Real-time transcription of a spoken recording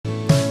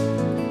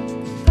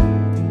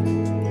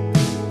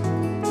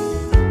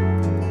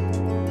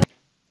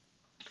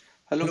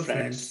Hello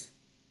friends,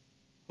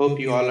 hope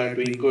you all are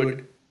doing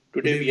good.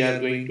 Today we are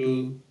going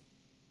to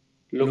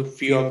look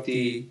few of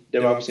the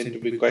DevOps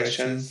interview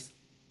questions.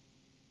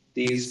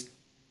 These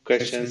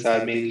questions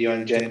are mainly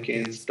on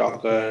Jenkins,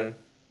 Docker,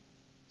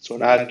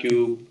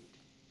 SonarQube.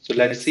 So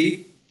let's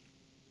see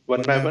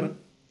one by one.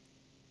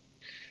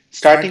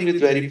 Starting with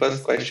very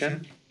first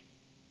question,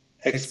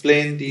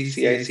 explain the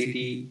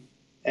CI/CD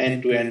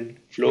end-to-end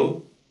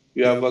flow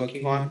you are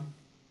working on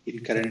in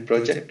current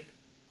project.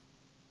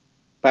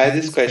 By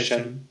this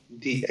question,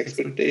 the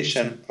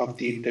expectation of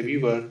the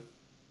interviewer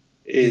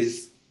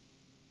is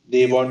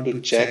they want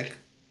to check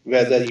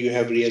whether you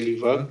have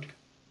really worked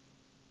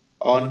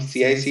on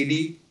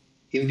CI/CD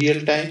in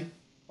real time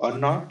or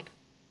not.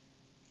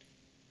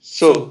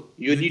 So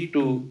you need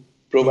to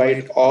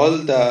provide all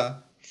the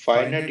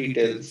finer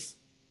details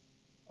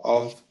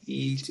of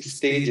each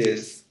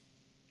stages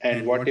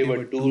and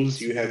whatever tools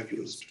you have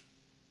used.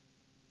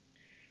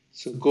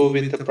 So go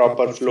with the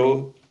proper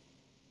flow,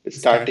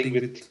 starting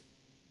with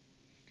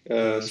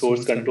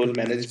source control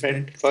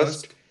management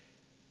first,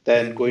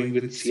 then going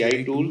with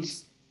CI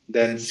tools,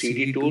 then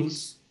CD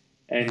tools,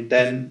 and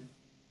then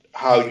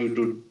how you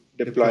do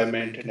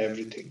deployment and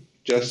everything.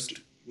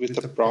 Just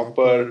with a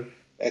proper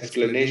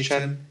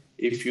explanation,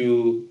 if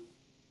you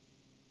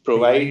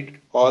provide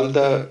all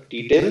the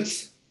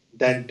details,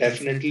 then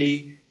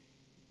definitely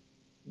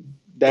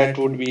that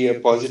would be a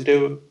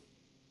positive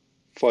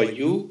for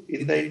you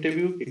in the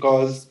interview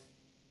because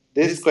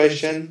this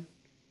question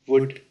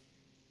would,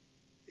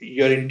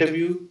 your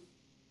interview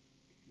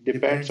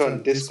depends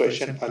on this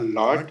question a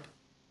lot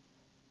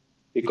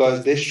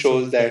because this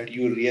shows that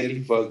you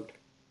really worked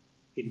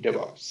in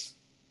DevOps.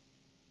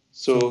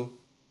 So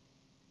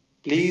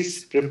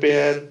please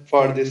prepare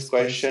for this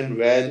question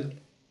well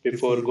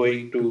before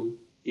going to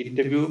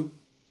interview.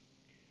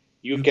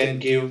 You can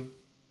give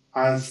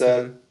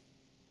answer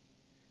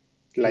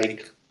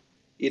like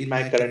in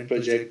my current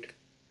project,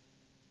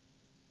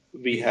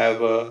 we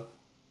have a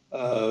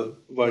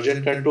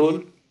version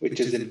control, which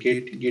is in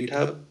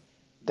GitHub.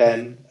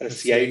 Then a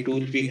CI tool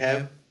we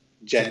have,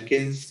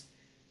 Jenkins.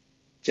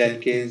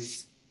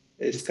 Jenkins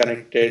is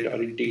connected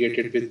or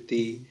integrated with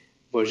the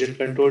version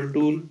control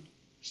tool.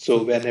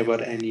 So whenever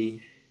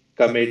any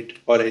commit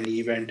or any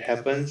event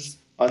happens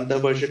on the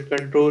version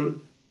control,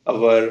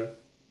 our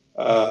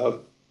uh,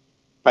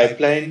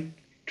 pipeline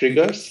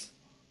triggers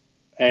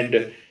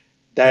and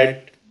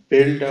that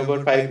build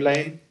our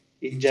pipeline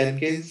in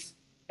Jenkins,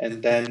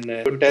 and then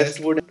test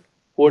would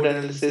code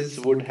analysis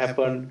would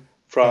happen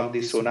from the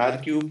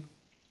SonarQube.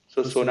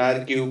 So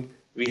SonarQube,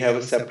 we have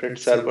a separate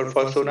server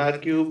for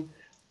SonarQube.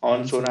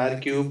 On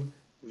SonarQube,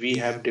 we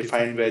have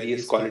defined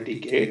various quality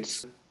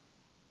gates.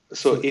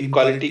 So in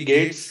quality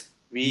gates,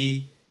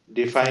 we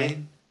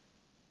define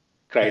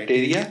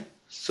criteria.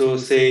 So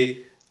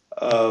say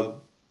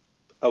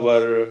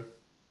our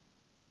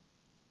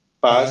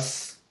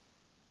pass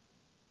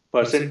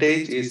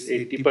percentage is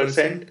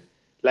 80%,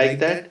 like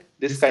that.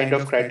 This kind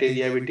of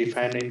criteria we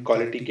define in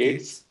quality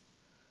gates.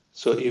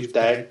 So if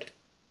that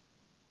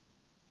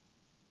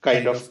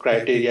kind of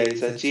criteria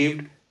is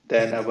achieved,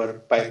 then our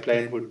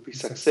pipeline would be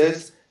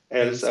success,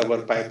 else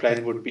our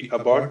pipeline would be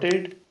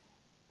aborted.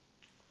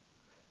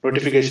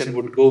 Notification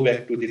would go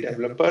back to the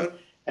developer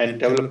and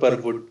developer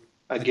would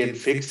again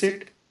fix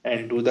it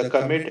and do the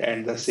commit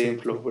and the same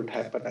flow would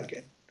happen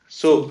again.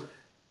 So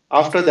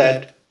after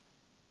that,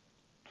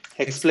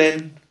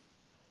 explain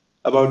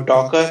about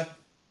Docker.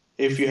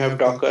 If you have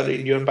Docker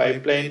in your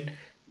pipeline,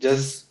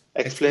 just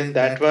explain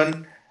that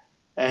one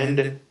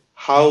and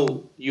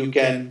how you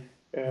can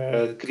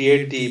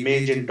create the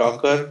image in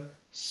Docker.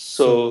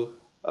 So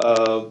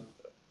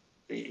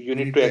you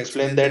need to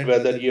explain that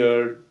whether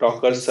your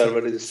Docker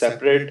server is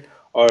separate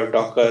or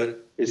Docker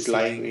is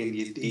lying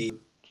in the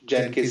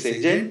Jenkins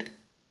agent.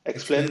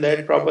 Explain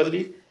that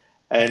properly.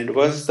 And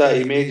once the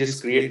image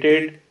is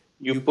created,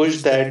 you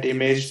push that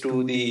image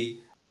to the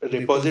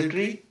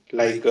repository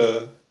like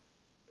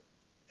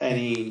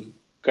any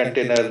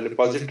container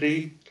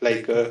repository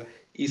like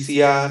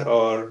ECR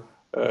or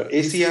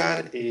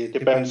ACR. It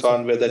depends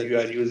on whether you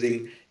are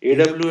using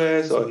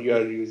AWS or you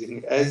are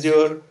using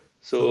Azure.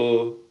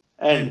 So,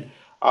 and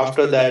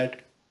after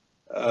that,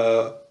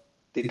 uh,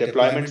 the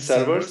deployment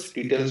servers,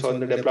 details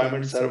on the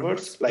deployment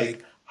servers,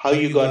 like how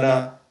you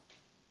gonna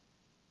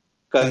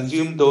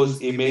consume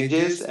those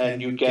images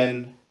and you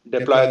can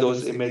deploy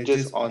those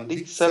images on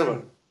the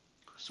server.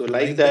 So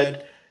like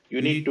that,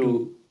 you need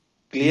to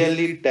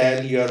clearly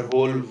tell your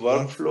whole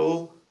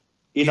workflow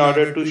in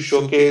order to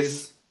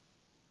showcase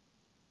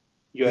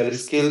your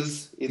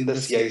skills in the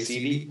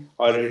CI/CD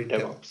or in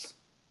DevOps.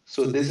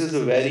 So this is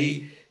a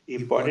very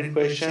important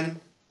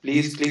question.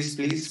 Please, please,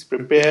 please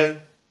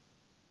prepare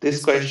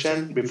this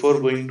question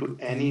before going to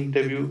any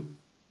interview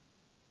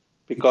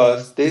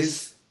because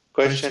this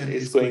question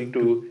is going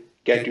to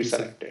get you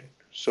selected.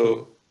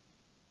 So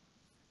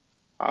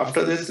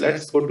after this,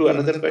 let's go to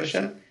another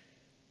question,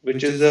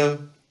 which is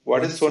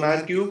what is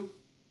SonarQube?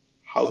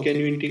 How can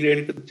you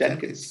integrate with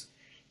Jenkins?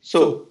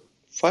 So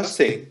first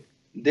thing,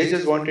 they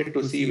just wanted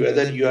to see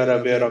whether you are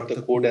aware of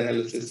the code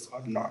analysis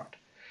or not.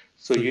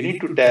 So you need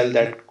to tell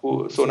that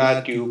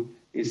SonarQube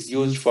is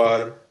used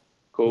for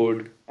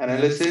code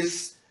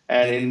analysis,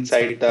 and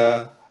inside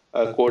the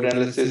code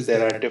analysis,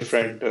 there are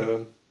different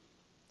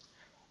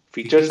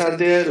features are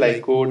there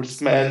like code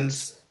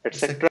smells,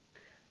 etc.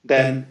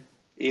 Then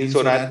in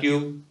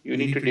SonarQube, you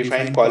need to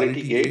define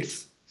quality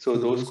gates. So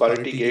those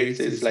quality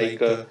gates is like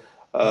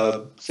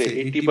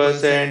say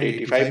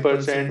 80%,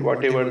 85%,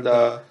 whatever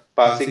the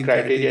passing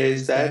criteria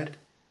is that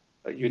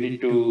you need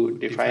to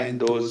define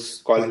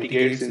those quality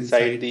gates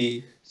inside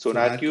the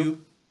SonarQube.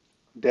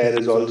 There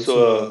is also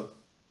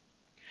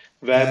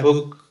a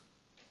webhook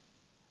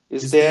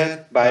is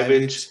there by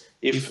which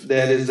if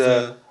there is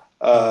a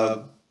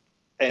uh,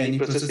 any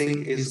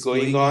processing is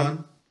going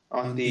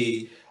on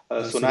the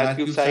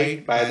SonarQube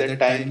side, by that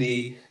time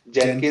the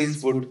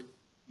Jenkins would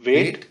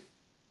wait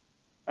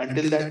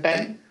until that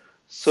time.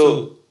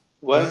 So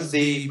once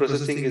the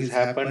processing is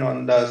happen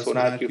on the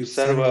SonarQube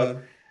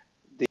server,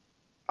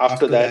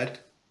 after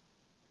that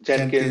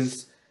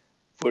Jenkins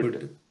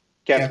would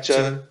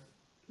capture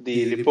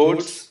the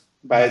reports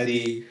by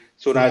the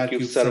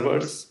SonarQube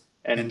servers,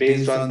 and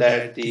based on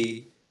that,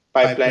 the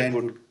pipeline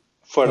would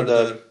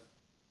further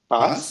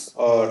pass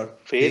or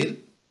fail,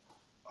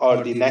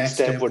 or the next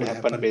step would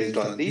happen based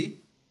on the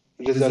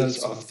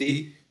results of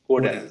the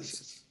code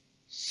analysis.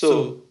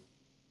 So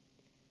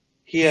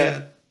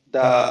here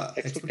the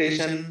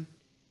expectation,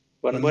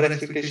 one more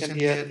expectation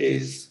here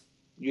is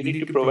you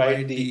need to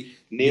provide the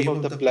name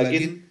of the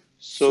plugin.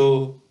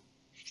 So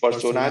for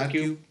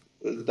SonarQube,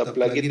 the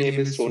plugin name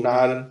is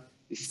Sonar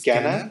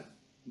Scanner.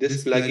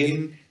 This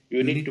plugin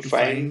you need to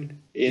find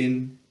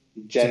in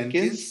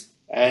Jenkins,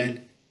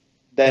 and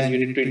then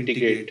you need to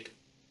integrate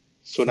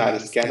Sonar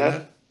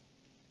Scanner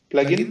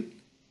plugin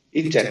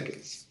in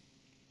Jenkins.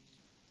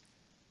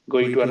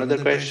 Going to another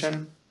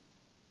question,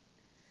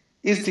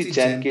 is the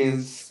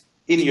Jenkins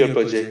in your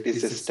project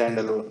is a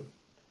standalone?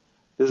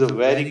 This is a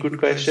very good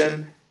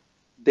question.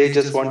 They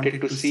just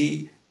wanted to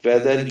see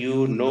whether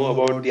you know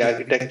about the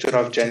architecture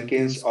of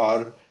Jenkins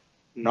or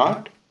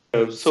not.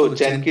 So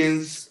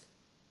Jenkins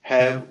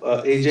have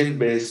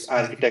agent-based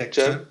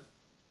architecture.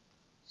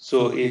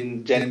 So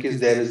in Jenkins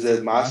there is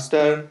a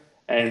master,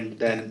 and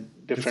then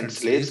different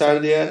slaves are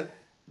there.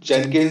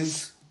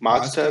 Jenkins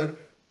master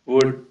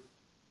would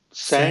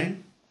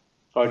send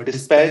or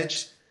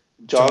dispatch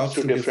jobs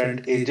to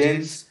different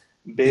agents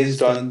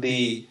based on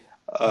the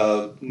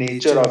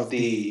nature of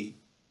the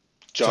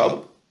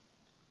job.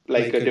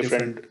 Like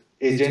different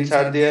agents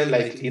are there,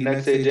 like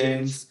Linux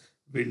agents,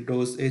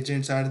 Windows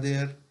agents are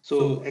there.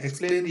 So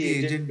explain the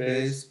agent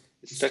based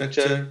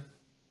structure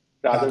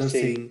rather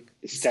saying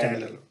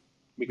standalone,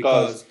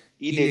 because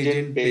in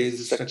agent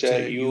based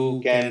structure you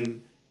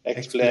can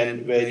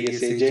explain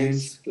various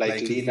agents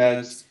like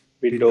Linux,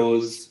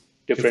 Windows,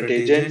 different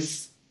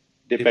agents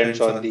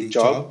depends on the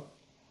job.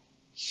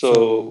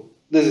 So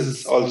this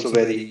is also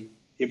very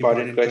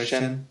important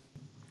question.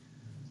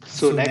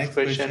 So next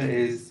question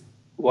is,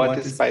 what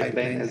is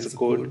pipeline as a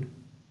code?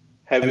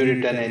 Have you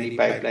written any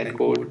pipeline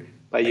code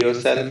by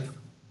yourself?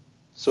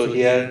 So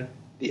here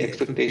the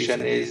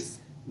expectation is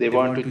they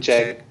want to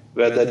check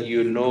whether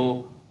you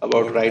know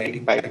about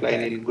writing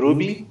pipeline in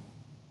Groovy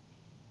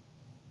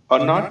or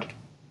not.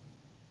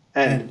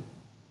 And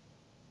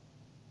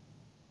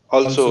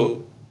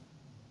also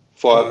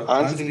for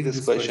answering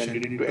this question, you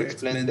need to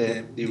explain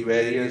them the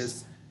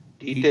various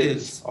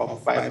details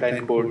of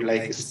pipeline code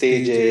like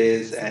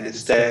stages and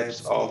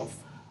steps of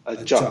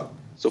a job.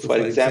 So for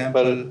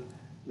example,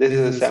 this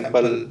is a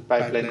sample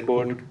pipeline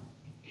code.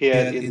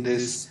 Here in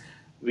this,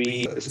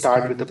 we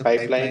start with the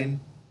pipeline,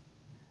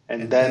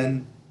 and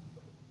then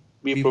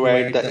we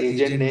provide the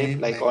agent name,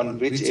 like on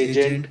which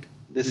agent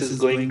this is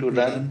going to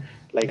run,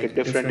 like a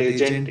different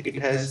agent it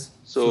has.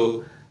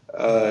 So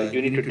you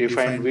need to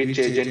define which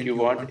agent you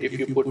want. If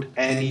you put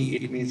any,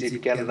 it means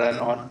it can run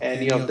on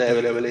any of the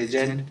available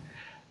agent.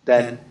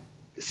 Then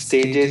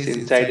stages,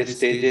 inside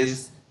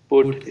stages,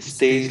 put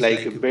stage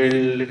like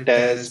build,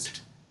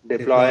 test,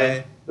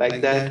 deploy,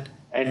 like that.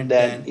 And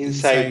then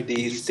inside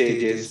these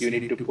stages you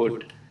need to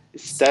put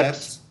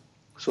steps.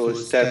 So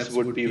steps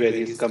would be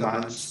various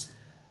commands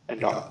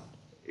and all.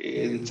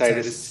 Inside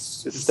a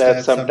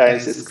step,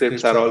 sometimes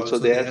scripts are also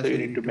there, so you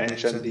need to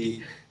mention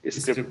the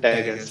script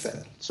tag as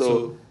well.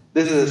 So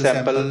this is a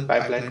sample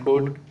pipeline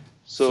code.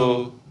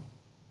 So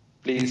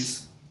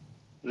please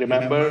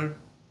remember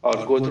or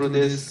go through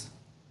this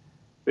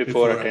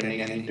before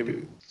attending an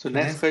interview. So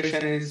next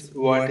question is,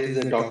 what is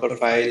a Docker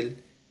file?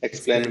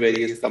 Explain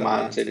various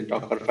commands in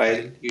Docker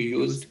file you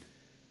used.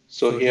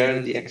 So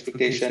here the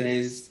expectation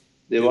is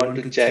they want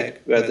to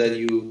check whether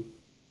you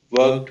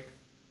worked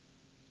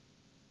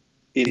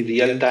in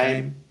real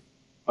time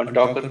on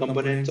Docker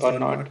components or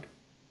not.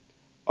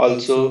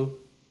 Also,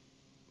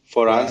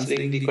 for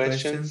answering the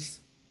questions,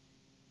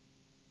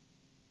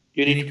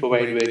 you need to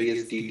provide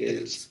various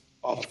details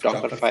of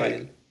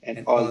Dockerfile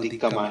and all the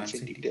commands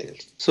in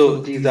details.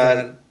 So these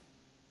are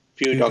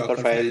few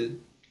Dockerfile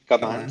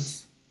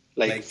commands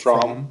like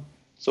from.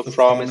 So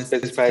from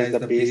specifies the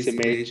base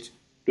image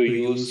to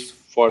use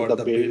for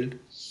the build.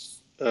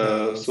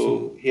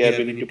 So here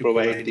we need to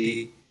provide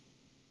the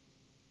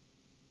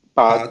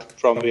path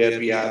from where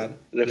we are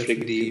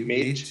referring the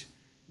image,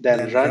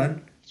 then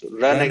run. So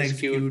run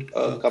execute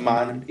a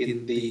command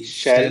in the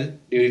shell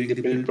during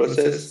the build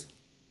process,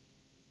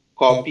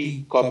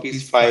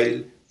 copies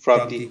file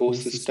from the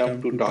host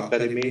system to Docker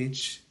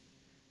image.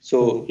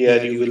 So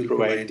here you will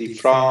provide the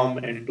from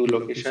and to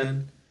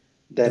location,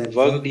 then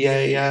work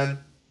dir,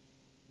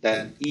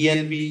 then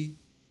env,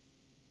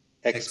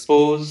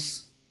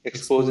 expose.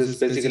 Expose is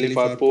basically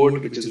for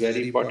port, which is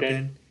very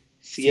important.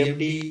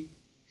 cmd.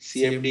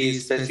 cmd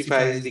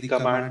specifies the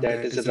command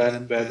that is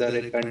run whether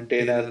a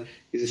container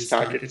is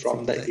started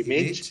from the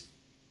image.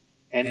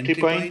 Entry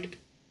point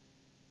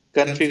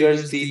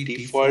configures the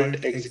default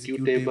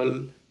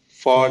executable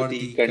for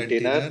the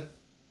container.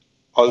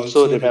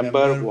 Also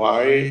remember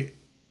why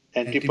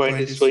entry point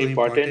is so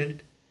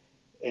important.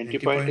 Entry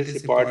point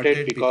is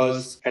important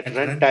because at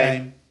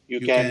runtime you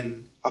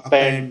can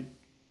append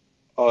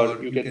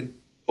or you can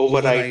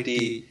override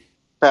the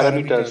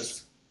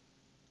parameters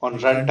on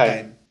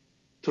runtime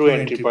through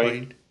entry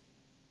point.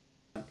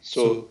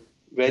 So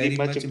very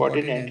much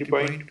important entry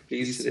point.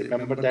 Please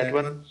remember that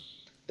one.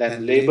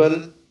 Then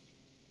label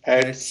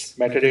adds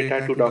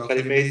metadata to Docker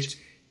image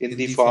in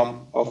the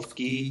form of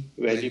key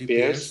value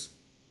pairs.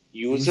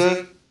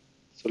 User.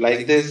 So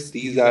like this,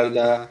 these are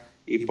the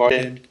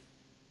important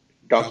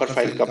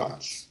Dockerfile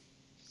commands.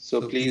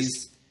 So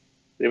please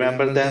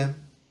remember them.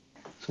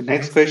 So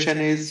next question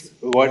is,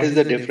 what is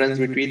the difference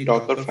between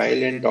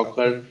Dockerfile and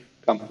Docker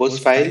Compose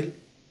file?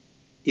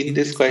 In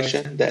this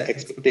question, the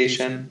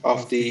expectation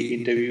of the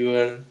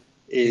interviewer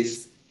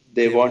is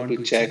they want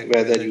to check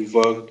whether you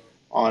worked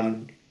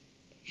on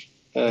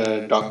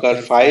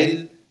Docker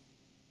file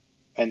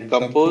and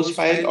Compose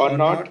file or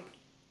not.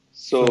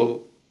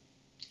 So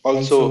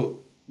also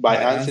by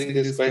answering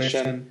this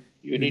question,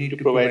 you need to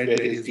provide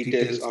various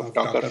details of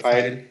Docker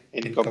file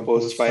and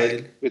Compose file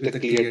with a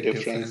clear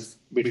difference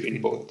between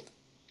both.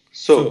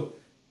 So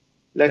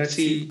let's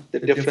see the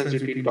difference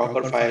between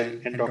Docker file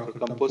and Docker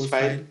Compose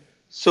file.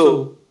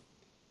 So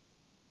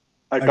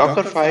a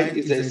Docker file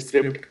is a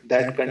script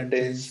that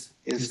contains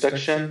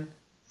instruction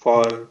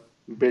for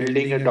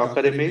building a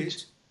Docker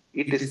image.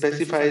 It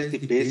specifies the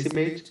base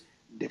image,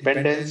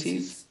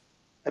 dependencies,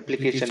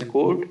 application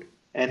code,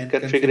 and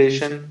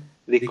configuration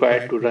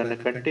required to run a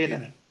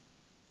container.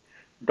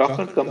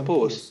 Docker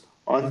Compose,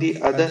 on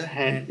the other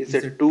hand, is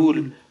a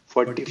tool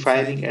for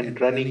defining and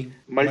running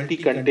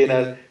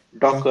multi-container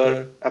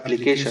Docker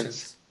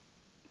applications.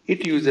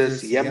 It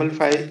uses YAML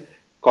file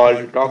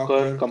called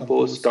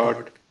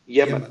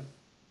dockercompose.yaml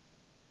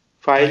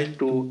file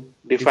to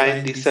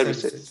define the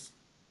services,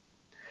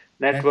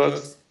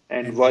 networks,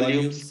 and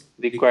volumes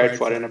required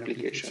for an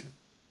application.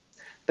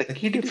 The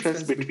key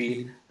difference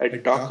between a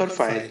Docker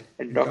file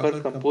and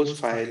Docker Compose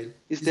file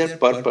is their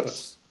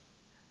purpose.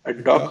 A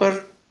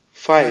Docker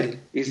file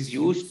is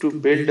used to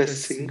build a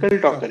single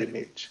Docker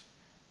image.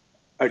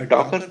 A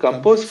Docker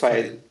Compose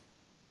file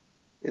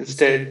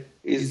instead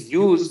is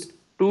used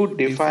to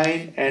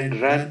define and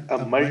run a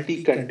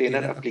multi-container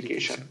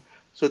application.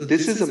 So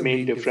this is the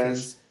main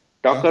difference.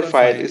 Docker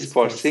file is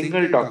for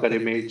single Docker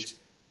image.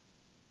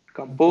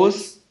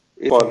 Compose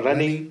is for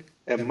running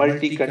a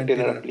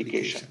multi-container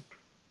application.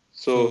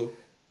 So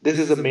this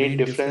is the main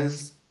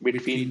difference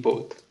between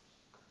both.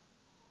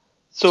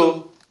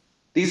 So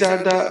these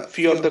are the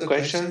few of the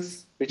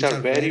questions which are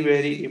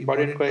very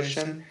important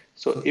question.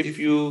 So if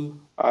you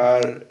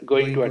are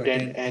going to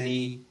attend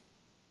any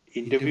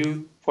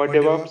interview for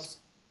DevOps,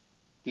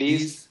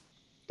 please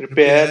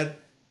prepare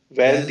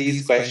well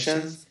these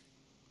questions.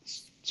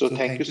 So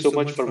thank you so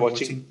much for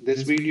watching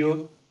this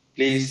video.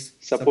 Please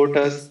support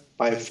us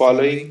by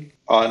following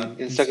on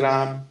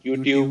Instagram,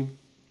 YouTube,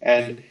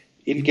 and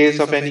in case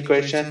of any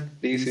question,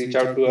 please reach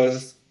out to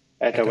us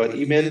at our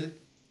email.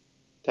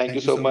 Thank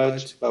you so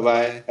much. Bye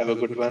bye. Have a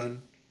good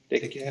one.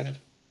 Take care.